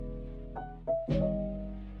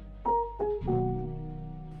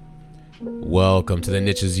Welcome to The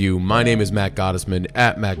Niche Is You. My name is Matt Gottesman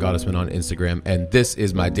at Matt Gottesman on Instagram, and this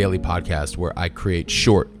is my daily podcast where I create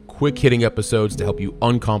short, quick-hitting episodes to help you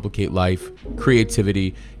uncomplicate life,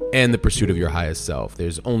 creativity, and the pursuit of your highest self.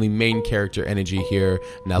 There's only main character energy here.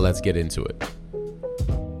 Now let's get into it.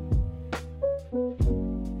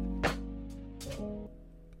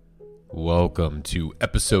 Welcome to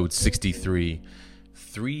episode 63,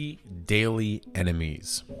 3 Daily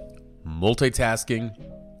Enemies: Multitasking,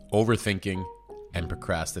 Overthinking, and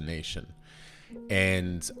Procrastination.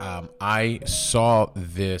 And I saw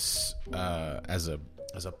this as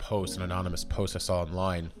a post, an anonymous post I saw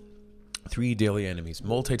online. 3 daily enemies: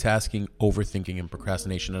 multitasking, overthinking, and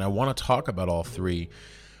procrastination. And I want to talk about all 3,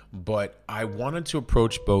 but I wanted to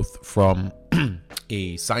approach both from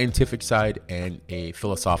a scientific side and a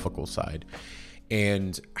philosophical side,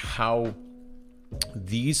 and how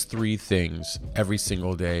these 3 things every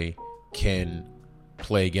single day can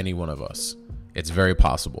plague any one of us. It's very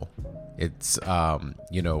possible. It's,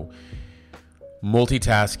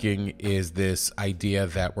 multitasking is this idea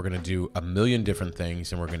that we're going to do a million different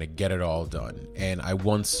things and we're going to get it all done. And I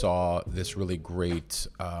once saw this really great,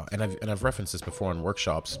 and I've referenced this before in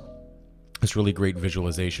workshops, this really great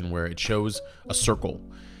visualization where it shows a circle.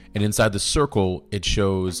 And inside the circle, it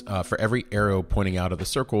shows for every arrow pointing out of the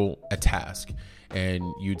circle, a task. And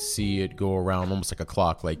you'd see it go around almost like a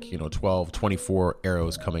clock, like, 12, 24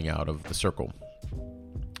 arrows coming out of the circle.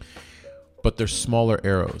 But they're smaller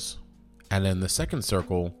arrows. And then the second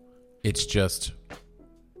circle, it's just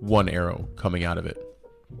one arrow coming out of it.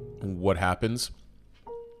 What happens?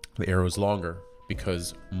 The arrow is longer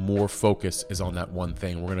because more focus is on that one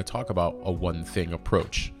thing. We're going to talk about a one thing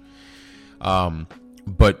approach.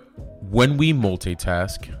 But when we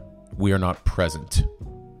multitask, we are not present,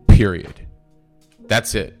 period.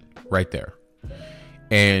 That's it right there.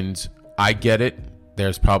 And I get it.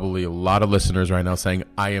 There's probably a lot of listeners right now saying,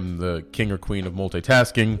 I am the king or queen of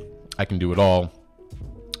multitasking. I can do it all.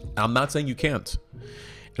 I'm not saying you can't.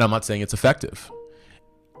 And I'm not saying it's effective.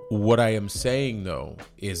 What I am saying, though,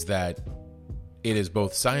 is that it is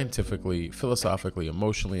both scientifically, philosophically,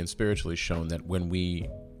 emotionally, and spiritually shown that when we,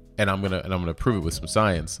 and I'm gonna prove it with some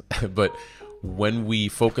science, but when we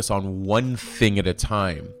focus on one thing at a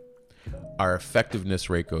time, our effectiveness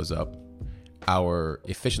rate goes up, our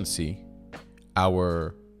efficiency,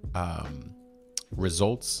 our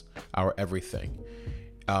results, our everything,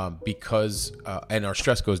 because and our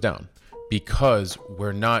stress goes down because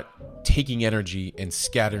we're not taking energy and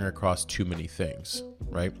scattering across too many things,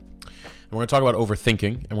 right? And we're going to talk about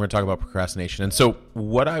overthinking, and we're going to talk about procrastination. And so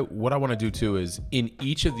what I want to do too is in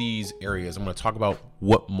each of these areas, I'm going to talk about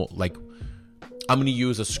I'm going to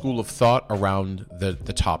use a school of thought around the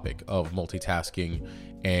topic of multitasking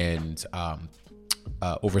and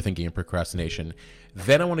overthinking and procrastination.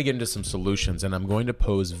 Then I want to get into some solutions, and I'm going to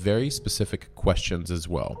pose very specific questions as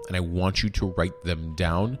well. And I want you to write them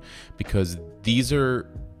down because these will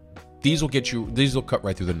cut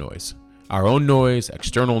right through the noise. Our own noise,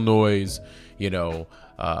 external noise, all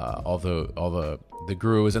the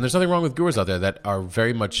gurus. And there's nothing wrong with gurus out there that are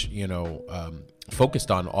very much,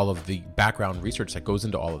 focused on all of the background research that goes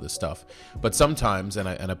into all of this stuff. But sometimes, and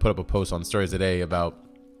I put up a post on Stories Today about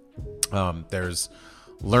there's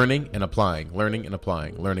learning and applying,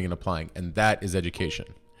 and that is education.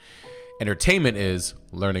 Entertainment is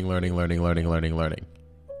learning.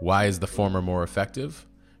 Why is the former more effective?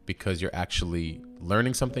 Because you're actually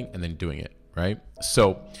learning something and then doing it, right?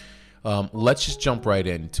 So let's just jump right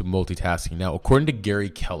into multitasking. Now, according to Gary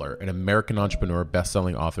Keller, an American entrepreneur,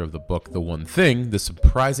 best-selling author of the book, The One Thing, The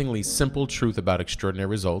Surprisingly Simple Truth About Extraordinary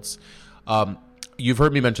Results. You've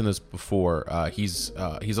heard me mention this before. He's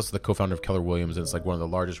also the co-founder of Keller Williams, and it's like one of the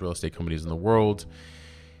largest real estate companies in the world.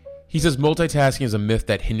 He says multitasking is a myth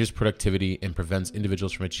that hinders productivity and prevents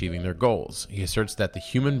individuals from achieving their goals. He asserts that the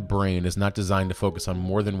human brain is not designed to focus on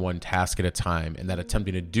more than one task at a time, and that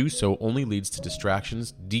attempting to do so only leads to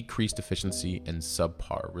distractions, decreased efficiency, and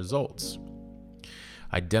subpar results.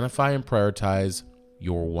 Identify and prioritize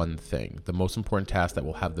your one thing, the most important task that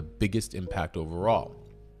will have the biggest impact overall.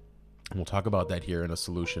 And we'll talk about that here in a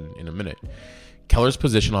solution in a minute. Keller's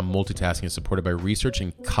position on multitasking is supported by research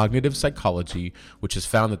in cognitive psychology, which has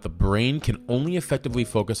found that the brain can only effectively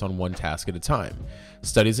focus on one task at a time.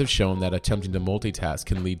 Studies have shown that attempting to multitask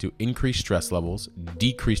can lead to increased stress levels,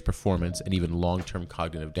 decreased performance, and even long-term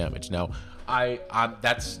cognitive damage. Now,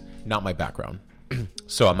 that's not my background.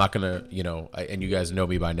 So I'm not going to, and you guys know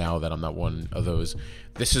me by now that I'm not one of those,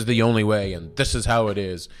 this is the only way and this is how it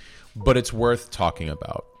is, but it's worth talking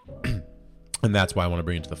about. And that's why I want to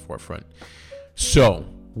bring it to the forefront. So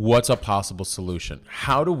what's a possible solution?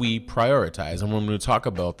 How do we prioritize? And we're going to talk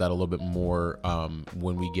about that a little bit more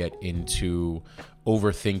when we get into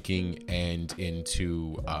overthinking and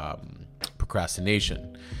into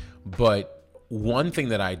procrastination. But one thing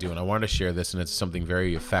that I do, and I wanted to share this, and it's something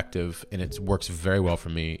very effective, and it works very well for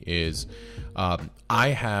me, is I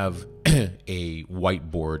have a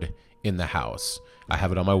whiteboard in the house. I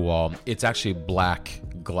have it on my wall. It's actually a black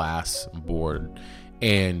glass board,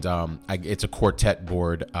 and it's a quartet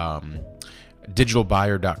board.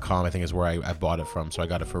 Digitalbuyer.com, I think, is where I bought it from. So I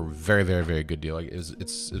got it for a very, very, very good deal.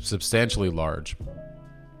 It's substantially large.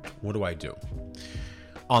 What do I do?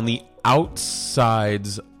 On the outer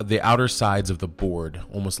sides of the board,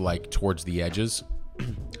 almost like towards the edges,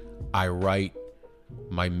 I write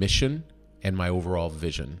my mission and my overall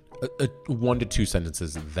vision. 1 to 2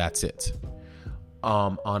 sentences, that's it.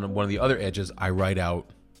 On one of the other edges, I write out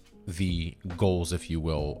the goals, if you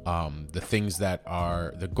will, the things that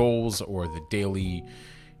are the goals or the daily,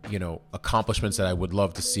 accomplishments that I would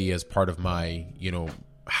love to see as part of my,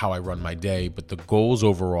 how I run my day, but the goals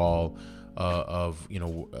overall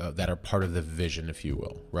that are part of the vision, if you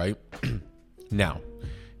will, right? Now,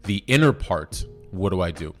 the inner part, what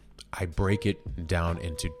do? I break it down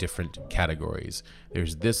into different categories.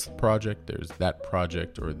 There's this project, there's that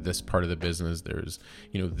project, or this part of the business. There's,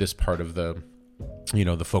 this part of the,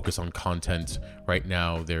 the focus on content right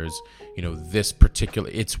now. There's, this particular,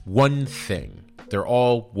 it's one thing. They're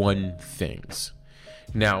all one things.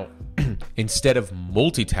 Now, instead of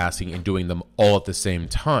multitasking and doing them all at the same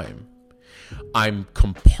time, I'm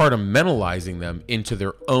compartmentalizing them into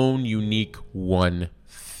their own unique one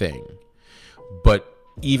thing. But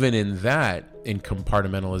even in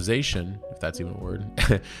compartmentalization, if that's even a word,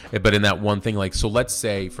 but in that one thing, so let's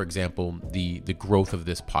say, for example, the growth of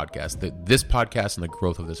this podcast, this podcast and the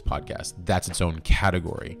growth of this podcast, that's its own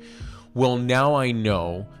category. Well, now I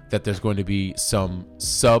know that there's going to be some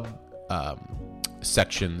sub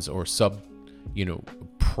sections or sub,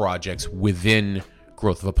 projects within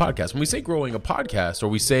growth of a podcast. When we say growing a podcast, or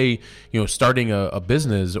we say, starting a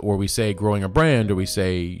business, or we say growing a brand, or we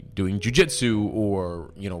say doing jujitsu,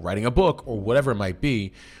 or, writing a book, or whatever it might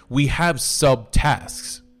be, we have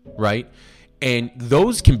subtasks, right? And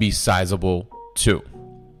those can be sizable too.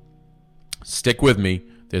 Stick with me.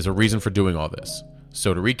 There's a reason for doing all this.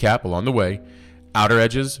 So to recap along the way, outer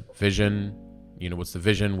edges, vision, what's the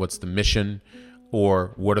vision? What's the mission?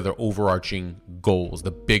 Or what are the overarching goals,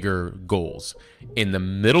 the bigger goals? In the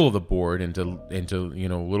middle of the board, into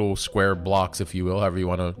little square blocks, if you will, however you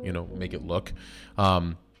want to make it look,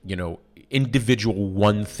 individual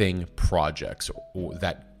one thing projects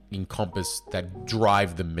that encompass, that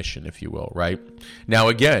drive the mission, if you will, right? Now,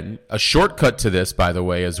 again, a shortcut to this, by the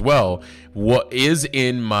way, as well, what is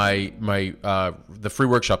in my the free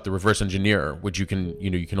workshop, the reverse engineer, which you can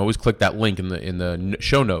always click that link in the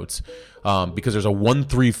show notes, because there's a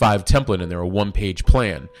 1-3-5 template in there, a 1-page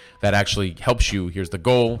plan that actually helps you. Here's the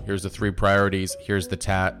goal, here's the 3 priorities, here's the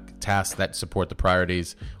tasks that support the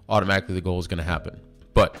priorities. Automatically the goal is going to happen.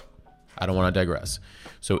 But I don't want to digress.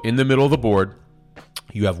 So in the middle of the board,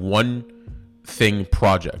 you have one thing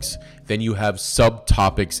projects. Then you have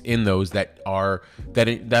subtopics in those that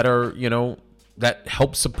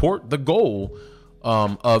help support the goal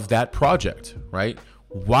of that project, right?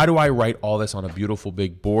 Why do I write all this on a beautiful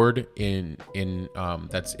big board in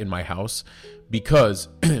that's in my house? Because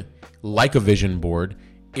like a vision board,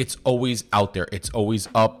 it's always out there. It's always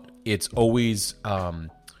up. It's always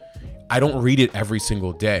I don't read it every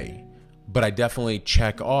single day, but I definitely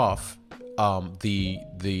check off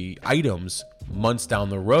the items months down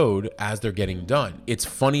the road as they're getting done. It's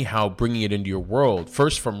funny how bringing it into your world,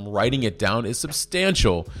 first from writing it down, is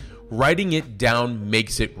substantial. Writing it down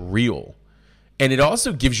makes it real. And it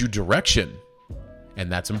also gives you direction.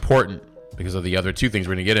 And that's important because of the other 2 things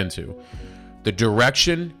we're going to get into. The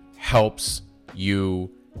direction helps you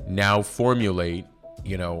now formulate,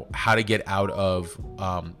 how to get out of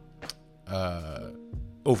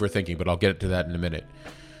overthinking, but I'll get to that in a minute.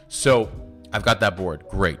 So I've got that board.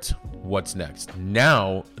 Great. What's next?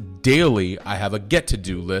 Now, daily, I have a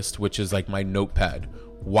get-to-do list, which is like my notepad.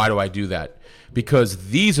 Why do I do that? Because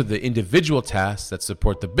these are the individual tasks that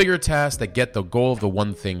support the bigger tasks that get the goal of the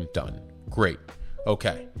one thing done. Great.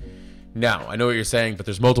 Okay. Now, I know what you're saying, but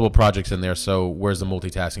there's multiple projects in there, so where's the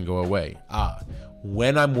multitasking go away?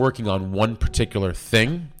 When I'm working on one particular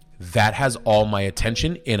thing, that has all my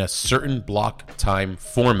attention in a certain block time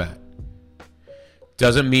format.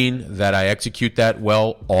 Doesn't mean that I execute that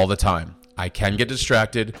well all the time. I can get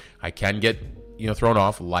distracted. I can get, thrown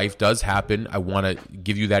off. Life does happen. I want to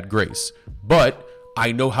give you that grace. But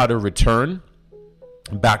I know how to return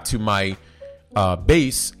back to my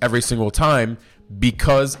base every single time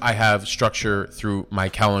because I have structure through my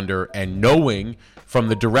calendar and knowing from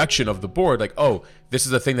the direction of the board, like, oh, this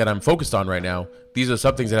is the thing that I'm focused on right now. These are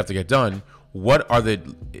some things that have to get done. What are the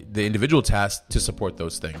individual tasks to support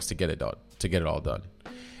those things, to get it done, to get it all done?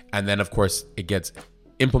 And then, of course, it gets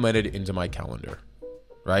implemented into my calendar,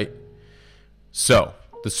 right? So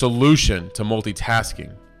the solution to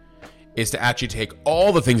multitasking is to actually take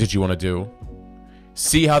all the things that you want to do,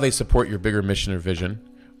 see how they support your bigger mission or vision,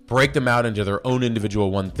 break them out into their own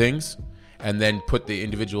individual one things, and then put the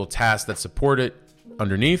individual tasks that support it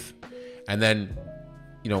underneath, and then,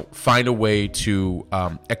 find a way to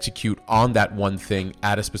execute on that one thing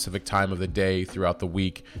at a specific time of the day throughout the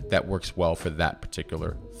week that works well for that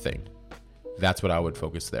particular thing. That's what I would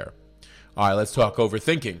focus there. All right, let's talk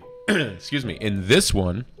overthinking. Excuse me. In this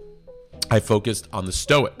one, I focused on the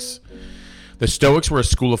Stoics. The Stoics were a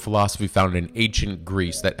school of philosophy founded in ancient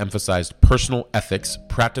Greece that emphasized personal ethics,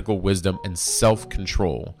 practical wisdom, and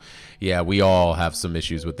self-control. Yeah, we all have some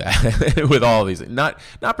issues with that, with all of these. Not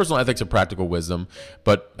personal ethics or practical wisdom,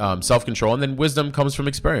 but self-control. And then wisdom comes from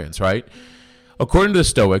experience, right? According to the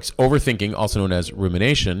Stoics, overthinking, also known as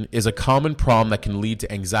rumination, is a common problem that can lead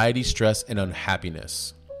to anxiety, stress, and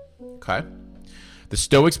unhappiness. Okay? The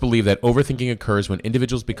Stoics believe that overthinking occurs when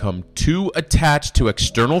individuals become too attached to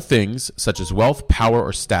external things such as wealth, power,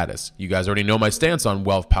 or status. You guys already know my stance on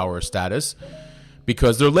wealth, power, or status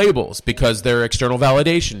because they're labels, because they're external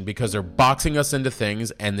validation, because they're boxing us into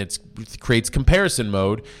things, and it creates comparison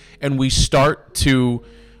mode, and we start to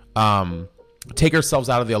take ourselves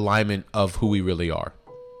out of the alignment of who we really are.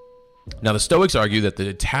 Now, the Stoics argue that the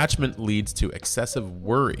attachment leads to excessive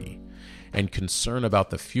worry and concern about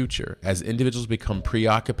the future as individuals become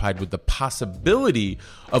preoccupied with the possibility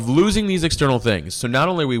of losing these external things. So not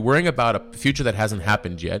only are we worrying about a future that hasn't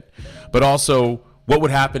happened yet, but also what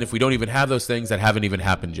would happen if we don't even have those things that haven't even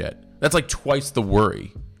happened yet. That's like twice the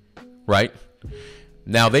worry, right?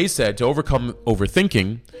 Now, they said to overcome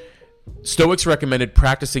overthinking, Stoics recommended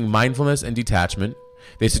practicing mindfulness and detachment.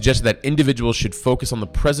 They suggested that individuals should focus on the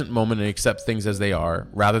present moment and accept things as they are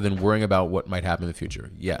rather than worrying about what might happen in the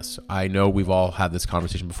future. Yes, I know we've all had this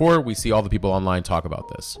conversation before. We see all the people online talk about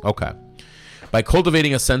this. Okay. By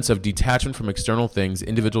cultivating a sense of detachment from external things,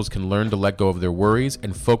 individuals can learn to let go of their worries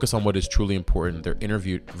and focus on what is truly important, their inner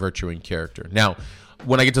virtue and character. Now,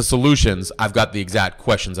 when I get to solutions, I've got the exact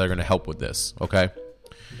questions that are going to help with this, okay?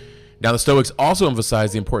 Now, the Stoics also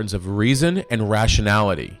emphasize the importance of reason and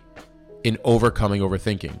rationality in overcoming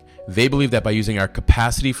overthinking. They believe that by using our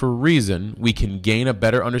capacity for reason, we can gain a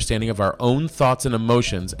better understanding of our own thoughts and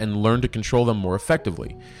emotions and learn to control them more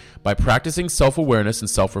effectively. By practicing self-awareness and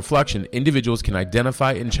self-reflection, individuals can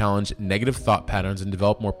identify and challenge negative thought patterns and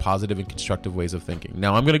develop more positive and constructive ways of thinking.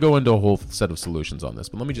 Now, I'm going to go into a whole set of solutions on this,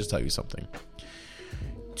 but let me just tell you something.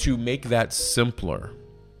 To make that simpler,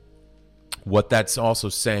 what that's also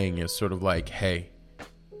saying is sort of like, hey,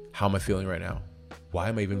 how am I feeling right now? Why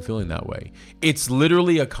am I even feeling that way? It's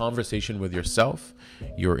literally a conversation with yourself,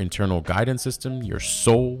 your internal guidance system, your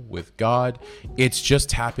soul, with God. It's just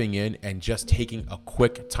tapping in and just taking a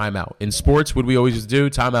quick time out. In sports, what do we always do?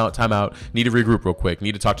 Time out, need to regroup real quick,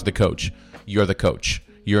 need to talk to the coach. You're the coach.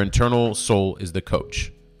 Your internal soul is the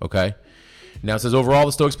coach, okay? Now, it says, overall,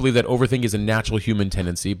 the Stoics believe that overthinking is a natural human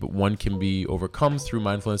tendency, but one can be overcome through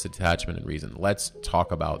mindfulness, detachment, and reason. Let's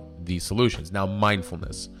talk about these solutions. Now,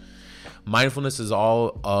 mindfulness. Mindfulness is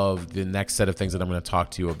all of the next set of things that I'm going to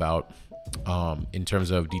talk to you about in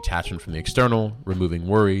terms of detachment from the external, removing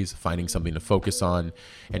worries, finding something to focus on,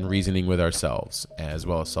 and reasoning with ourselves, as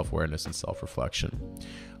well as self-awareness and self-reflection.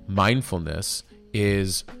 Mindfulness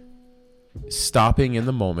is stopping in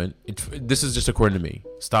the moment. This is just according to me.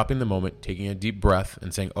 Stopping the moment, taking a deep breath,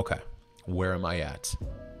 and saying, okay, where am I at?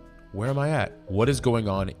 Where am I at? What is going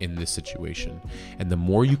on in this situation? And the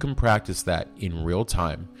more you can practice that in real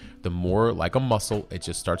time, the more, like a muscle, it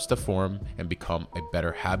just starts to form and become a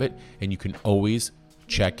better habit. And you can always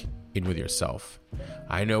check in with yourself.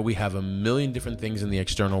 I know we have a million different things in the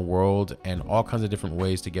external world and all kinds of different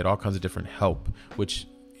ways to get all kinds of different help, which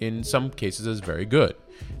in some cases is very good.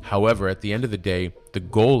 However, at the end of the day, the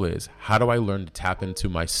goal is, how do I learn to tap into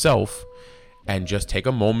myself and just take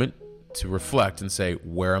a moment to reflect and say,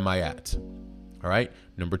 where am I at? All right.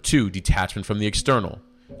 Number 2, detachment from the external.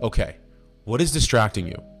 Okay. What is distracting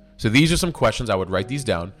you? So these are some questions. I would write these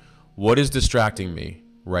down. What is distracting me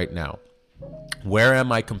right now? Where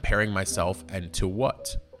am I comparing myself and to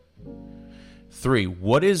what? 3,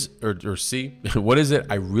 what is, or C, what is it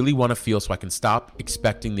I really want to feel so I can stop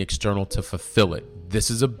expecting the external to fulfill it? This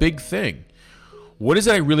is a big thing. What is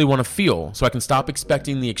it I really want to feel so I can stop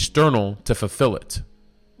expecting the external to fulfill it?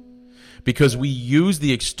 because we use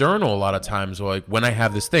the external a lot of times. Like, when I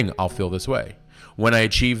have this thing, I'll feel this way. When I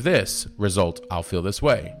achieve this result, I'll feel this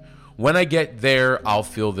way. When I get there, I'll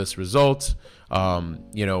feel this result.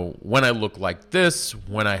 When I look like this,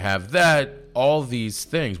 when I have that, all these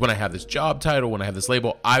things, when I have this job title, when I have this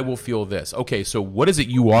label, I will feel this. Okay, so what is it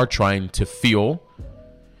you are trying to feel?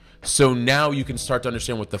 So now you can start to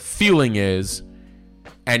understand what the feeling is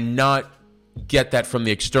and not get that from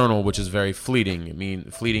the external, which is very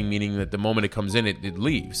fleeting. Fleeting meaning that the moment it comes in, it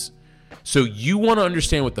leaves. So you want to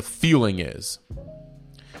understand what the feeling is.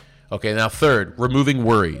 Okay, now third, removing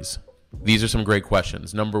worries. These are some great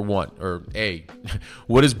questions. Number one, or A,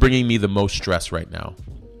 what is bringing me the most stress right now?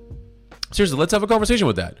 Seriously, let's have a conversation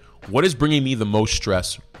with that. What is bringing me the most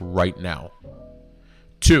stress right now?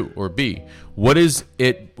 2, or B, what is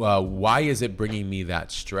it? Why is it bringing me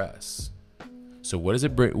that stress? So what is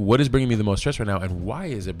bringing me the most stress right now, and why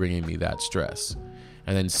is it bringing me that stress?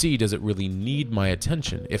 And then C, does it really need my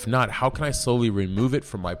attention? If not, how can I slowly remove it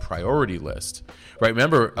from my priority list? Right?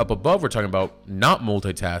 Remember, up above, we're talking about not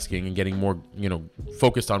multitasking and getting more,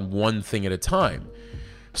 focused on one thing at a time.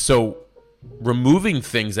 So removing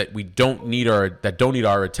things that don't need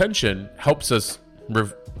our attention helps us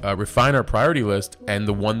refine our priority list and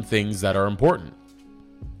the one things that are important.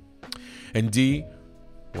 And D,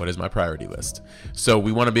 what is my priority list? So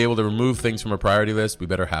we want to be able to remove things from a priority list. We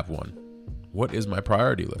better have one. What is my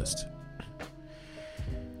priority list?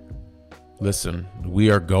 Listen,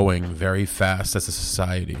 we are going very fast as a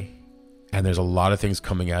society, and there's a lot of things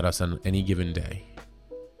coming at us on any given day.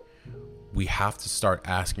 We have to start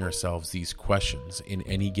asking ourselves these questions in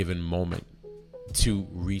any given moment to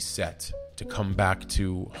reset, to come back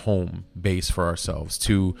to home base for ourselves,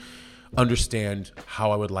 to understand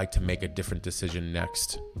how I would like to make a different decision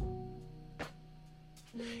next.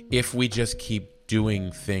 If we just keep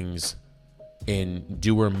doing things in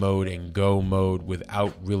doer mode and go mode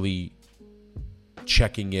without really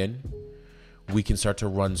checking in, we can start to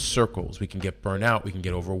run circles. We can get burnt out. We can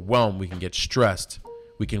get overwhelmed. We can get stressed.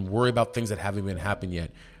 We can worry about things that haven't even happened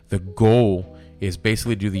yet. The goal is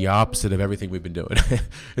basically to do the opposite of everything we've been doing.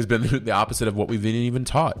 It's been the opposite of what we've been even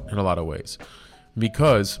taught in a lot of ways,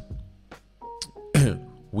 because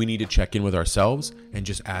we need to check in with ourselves and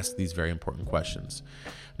just ask these very important questions.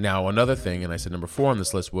 Now, another thing, and I said number 4 on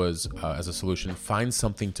this list was, as a solution, find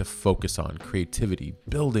something to focus on. Creativity,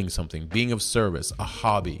 building something, being of service, a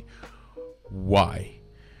hobby. Why?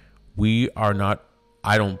 We are not,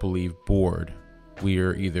 I don't believe, bored. We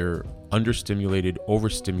are either understimulated,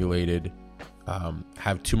 overstimulated,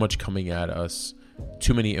 have too much coming at us,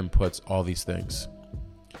 too many inputs, all these things.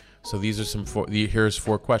 So these are here's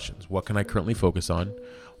 4 questions. What can I currently focus on?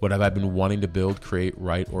 What have I been wanting to build, create,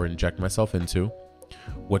 write, or inject myself into?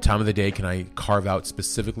 What time of the day can I carve out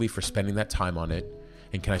specifically for spending that time on it?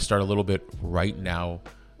 And can I start a little bit right now,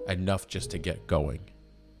 enough just to get going?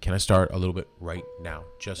 Can I start a little bit right now?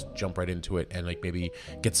 Just jump right into it and maybe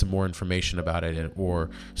get some more information about it, or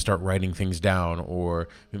start writing things down, or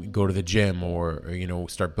go to the gym, or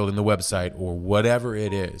start building the website, or whatever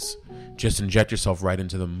it is. Just inject yourself right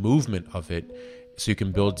into the movement of it so you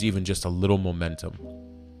can build even just a little momentum.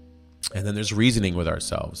 And then there's reasoning with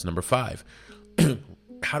ourselves. Number 5,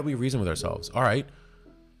 how do we reason with ourselves? All right,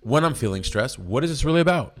 when I'm feeling stressed, what is this really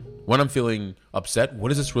about? When I'm feeling upset,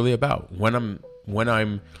 what is this really about? When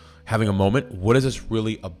I'm having a moment, what is this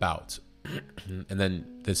really about? And then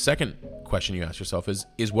the second question you ask yourself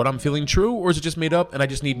is what I'm feeling true, or is it just made up and I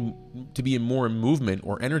just need to be in more movement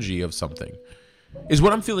or energy of something? Is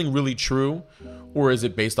what I'm feeling really true, or is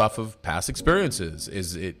it based off of past experiences?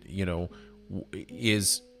 Is it,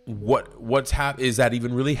 is that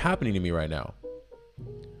even really happening to me right now?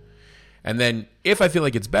 And then if I feel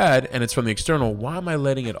like it's bad and it's from the external, why am I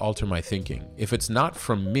letting it alter my thinking? If it's not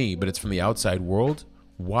from me, but it's from the outside world,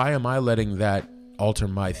 why am I letting that alter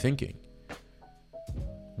my thinking?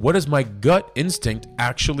 What does my gut instinct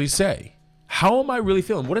actually say? How am I really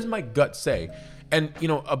feeling? What does my gut say? And,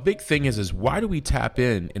 a big thing is why do we tap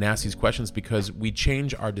in and ask these questions? Because we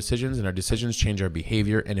change our decisions, and our decisions change our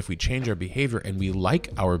behavior. And if we change our behavior and we like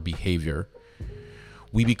our behavior,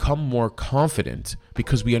 we become more confident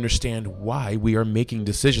because we understand why we are making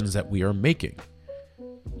decisions that we are making.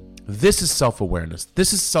 This is self-awareness.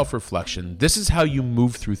 This is self-reflection. This is how you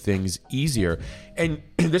move through things easier. And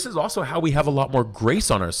this is also how we have a lot more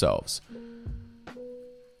grace on ourselves.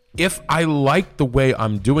 If I like the way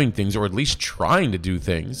I'm doing things, or at least trying to do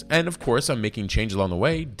things, and of course I'm making changes along the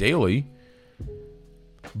way daily,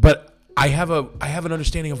 but I have an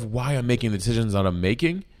understanding of why I'm making the decisions that I'm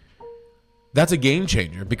making, That's a game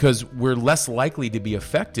changer because we're less likely to be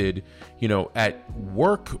affected, at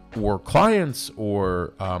work or clients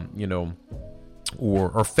or,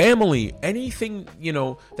 or family, anything,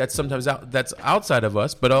 that's sometimes that's outside of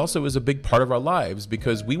us, but also is a big part of our lives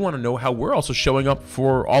because we want to know how we're also showing up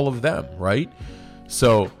for all of them, right?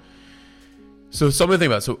 So something to think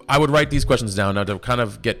about. So I would write these questions down now to kind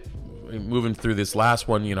of get moving through this last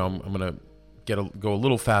one. I'm going to go a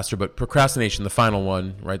little faster, but procrastination, the final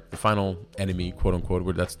one, right? The final enemy, quote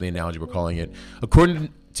unquote, that's the analogy we're calling it.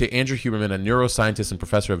 According to Andrew Huberman, a neuroscientist and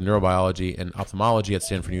professor of neurobiology and ophthalmology at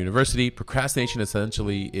Stanford University, procrastination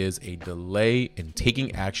essentially is a delay in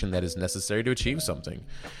taking action that is necessary to achieve something.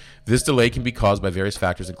 This delay can be caused by various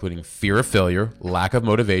factors, including fear of failure, lack of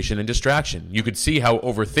motivation, and distraction. You could see how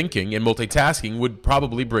overthinking and multitasking would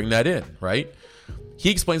probably bring that in, right? He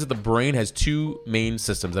explains that the brain has two main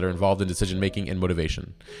systems that are involved in decision-making and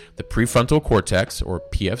motivation: the prefrontal cortex, or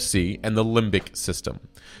PFC, and the limbic system.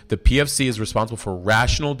 The PFC is responsible for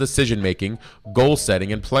rational decision-making, goal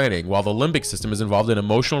setting, and planning, while the limbic system is involved in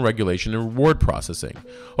emotional regulation and reward processing.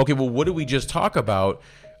 Okay, well, what did we just talk about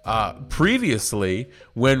previously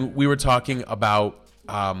when we were talking about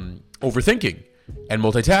overthinking and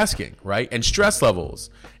multitasking, right? And stress levels,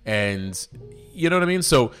 and you know what I mean?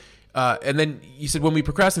 So, and then you said when we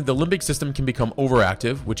procrastinate, the limbic system can become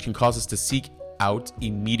overactive, which can cause us to seek out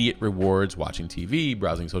immediate rewards, watching TV,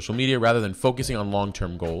 browsing social media, rather than focusing on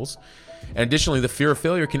long-term goals. And additionally, the fear of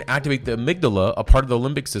failure can activate the amygdala, a part of the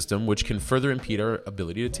limbic system, which can further impede our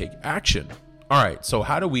ability to take action. All right, so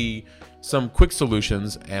some quick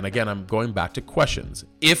solutions, and again, I'm going back to questions.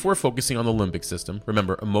 If we're focusing on the limbic system,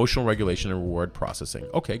 remember, emotional regulation and reward processing.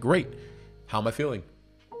 Okay, great. How am I feeling?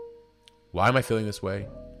 Why am I feeling this way?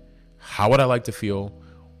 How would I like to feel?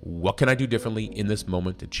 What can I do differently in this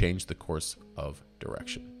moment to change the course of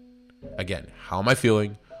direction? Again, how am I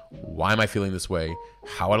feeling? Why am I feeling this way?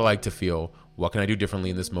 How would I like to feel? What can I do differently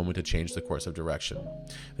in this moment to change the course of direction?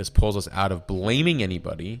 This pulls us out of blaming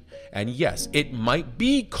anybody. And yes, it might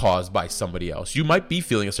be caused by somebody else. You might be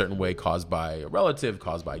feeling a certain way caused by a relative,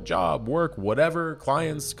 caused by job, work, whatever,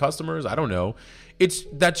 clients, customers, I don't know.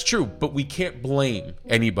 That's true, but we can't blame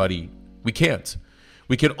anybody. We can't.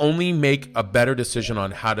 We can only make a better decision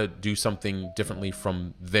on how to do something differently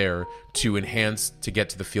from there to get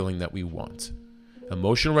to the feeling that we want.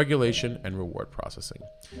 Emotional regulation and reward processing.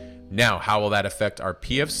 Now, how will that affect our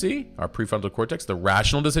PFC, our prefrontal cortex, the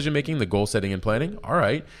rational decision making, the goal setting and planning? All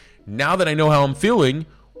right. Now that I know how I'm feeling,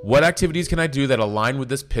 what activities can I do that align with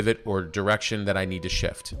this pivot or direction that I need to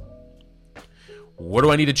shift? What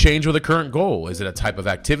do I need to change with a current goal? Is it a type of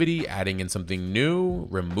activity, adding in something new,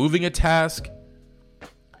 removing a task?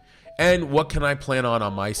 And what can I plan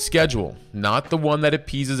on my schedule? Not the one that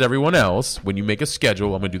appeases everyone else. When you make a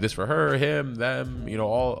schedule, I'm going to do this for her, him, them,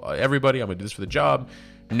 everybody. I'm going to do this for the job.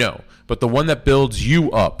 No, but the one that builds you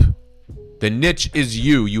up. The niche is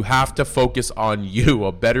you. You have to focus on you.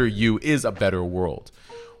 A better you is a better world.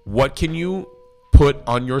 What can you put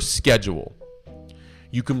on your schedule?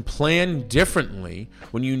 You can plan differently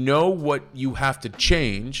when you know what you have to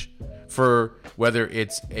change for, whether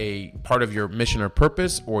it's a part of your mission or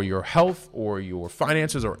purpose or your health or your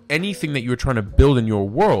finances or anything that you're trying to build in your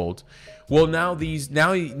world. Well, now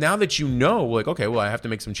that you know, like, okay, well, I have to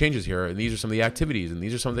make some changes here, and these are some of the activities, and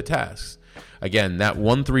these are some of the tasks. Again, that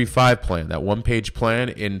 1-3-5 plan, that one-page plan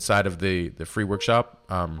inside of the free workshop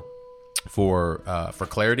for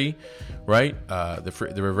clarity, right?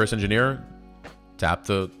 The reverse engineer. Tap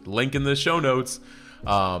the link in the show notes,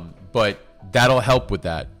 but that'll help with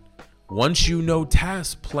that. Once you know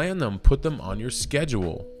tasks, plan them, put them on your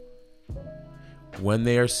schedule. When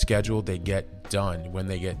they are scheduled, they get done. When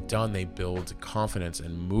they get done, they build confidence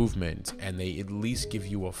and movement, and they at least give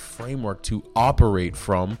you a framework to operate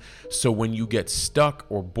from. So when you get stuck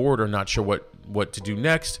or bored or not sure what to do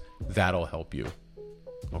next, that'll help you.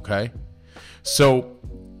 Okay? So,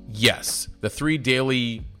 yes, the 3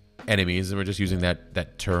 daily enemies, and we're just using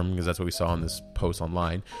that term because that's what we saw in this post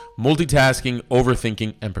online: multitasking,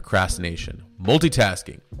 overthinking, and procrastination.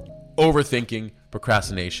 Multitasking, overthinking,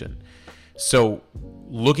 procrastination. So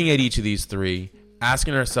looking at each of these 3,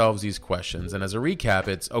 asking ourselves these questions, and as a recap,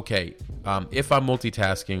 it's okay, if I'm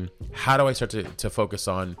multitasking, how do I start to focus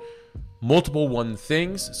on multiple one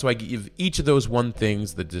things, so I give each of those one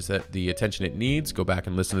things the attention it needs? Go back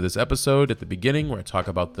and listen to this episode at the beginning where I talk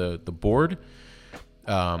about the board,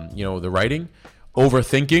 the writing.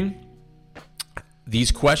 Overthinking,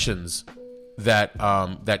 these questions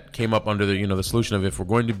that came up under the solution of, if we're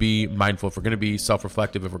going to be mindful, if we're going to be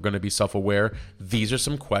self-reflective, if we're going to be self-aware, these are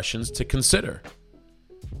some questions to consider.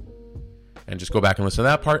 And just go back and listen to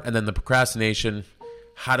that part. And then the procrastination,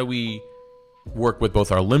 how do we work with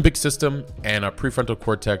both our limbic system and our prefrontal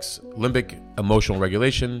cortex, limbic emotional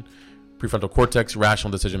regulation, prefrontal cortex,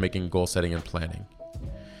 rational decision making, goal setting, and planning.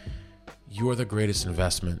 You are the greatest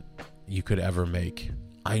investment you could ever make.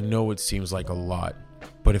 I know it seems like a lot,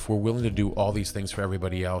 but if we're willing to do all these things for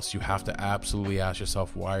everybody else, you have to absolutely ask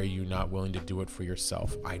yourself, why are you not willing to do it for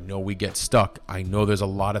yourself? I know we get stuck. I know there's a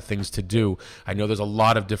lot of things to do. I know there's a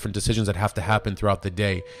lot of different decisions that have to happen throughout the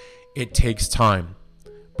day. It takes time,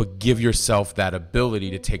 but give yourself that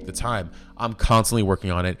ability to take the time. I'm constantly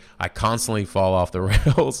working on it. I constantly fall off the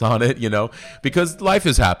rails on it, because life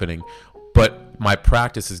is happening. But my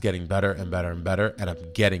practice is getting better and better and better, and I'm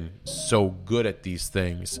getting so good at these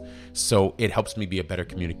things. So it helps me be a better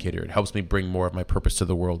communicator. It helps me bring more of my purpose to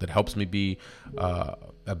the world. It helps me be a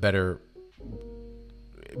better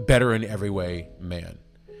in every way man.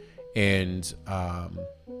 And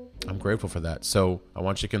I'm grateful for that. So I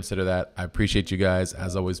want you to consider that. I appreciate you guys.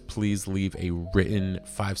 As always, please leave a written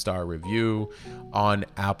 5-star review on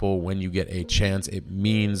Apple when you get a chance. It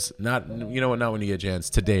means not when you get a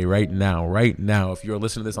chance, today, right now. If you're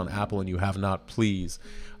listening to this on Apple and you have not, please.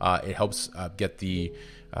 It helps get the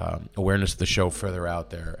awareness of the show further out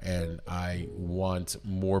there. And I want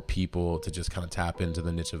more people to just kind of tap into the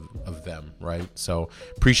niche of them, right? So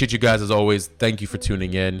appreciate you guys as always. Thank you for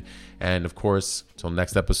tuning in. And of course, until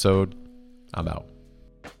next episode, I'm out.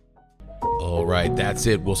 All right, that's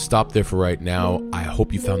it. We'll stop there for right now. I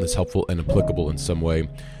hope you found this helpful and applicable in some way.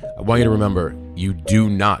 I want you to remember, you do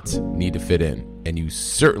not need to fit in, and you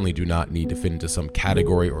certainly do not need to fit into some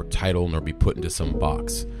category or title nor be put into some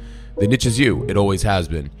box. The niche is you. It always has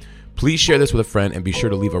been. Please share this with a friend and be sure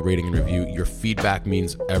to leave a rating and review. Your feedback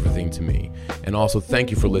means everything to me. And also, thank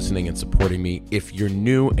you for listening and supporting me. If you're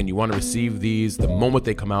new and you want to receive these the moment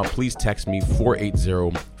they come out, please text me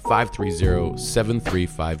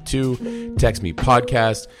 480-530-7352. Text me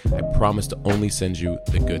podcast. I promise to only send you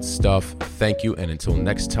the good stuff. Thank you. And until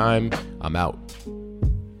next time, I'm out.